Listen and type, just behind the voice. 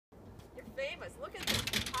famous. Look at this.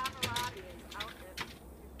 Pavarotti is out there.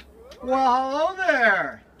 Well, hello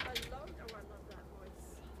there. Hello. Oh, I love that voice.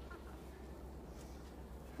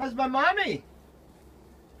 How's my mommy?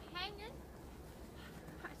 Hanging.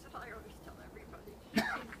 That's what I always tell everybody.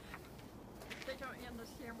 They don't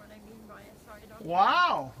understand what I mean by it, so I don't.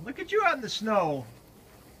 Wow, look at you out in the snow.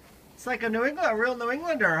 It's like a real New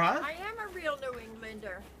Englander, huh? I am a real New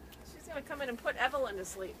Englander. She's gonna come in and put Evelyn to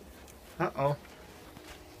sleep. Uh-oh.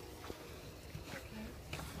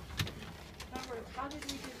 How did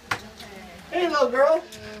we do this? Hey, little girl.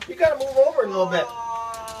 You gotta move over a little bit.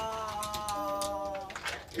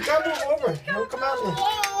 You gotta move over. Don't come out in the...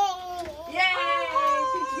 Yay!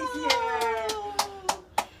 Gigi's here!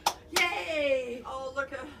 Yay! Oh,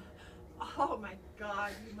 look at... Oh my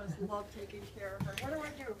God, you must love taking care of her. What do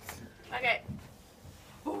I do? Okay.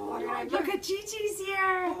 Oh, what do I do? Look at Gigi's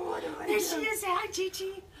here. Oh, what do I There do? she is. Hi,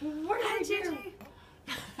 Gigi. What do Hi, I do? Gigi.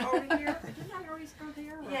 Over here? Didn't I always go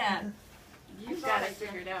there? Yeah. You got it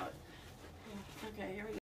figured out. Okay, here we go.